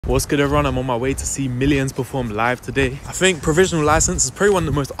What's good, everyone? I'm on my way to see M1LLIONZ perform live today. I think Provisional License is probably one of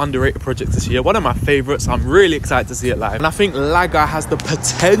the most underrated projects this year. One of my favorites. I'm really excited to see it live. And I think Lagga has the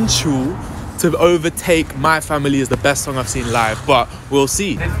potential to overtake My Family as the best song I've seen live, but we'll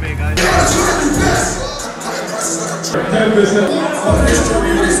see.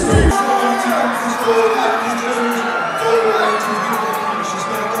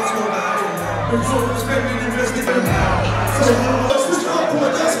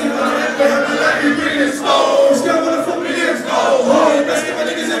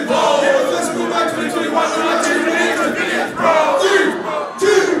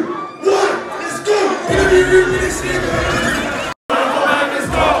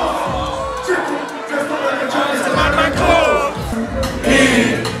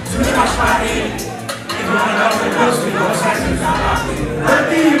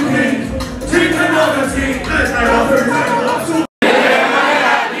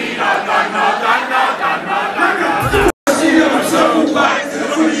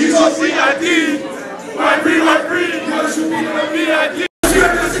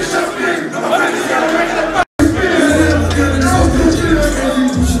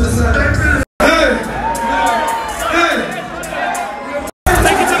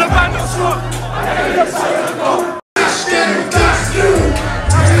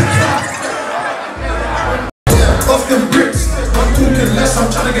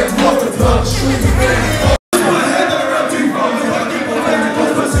 I'm trying to get more of the blood.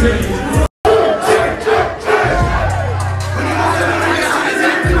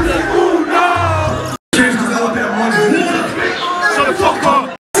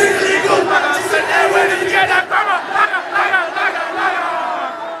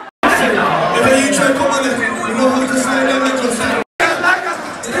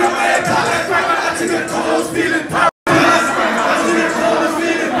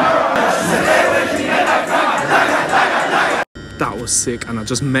 That was sick, and I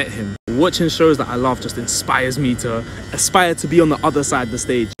just met him. Watching shows that I love just inspires me to aspire to be on the other side of the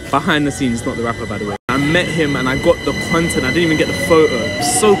stage. Behind the scenes, not the rapper, by the way. I met him and I got the content. I didn't even get the photo.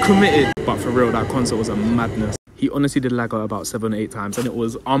 So committed. But for real, that concert was a madness. He honestly did Lagga about 7 or 8 times and it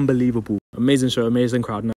was unbelievable. Amazing show, amazing crowd.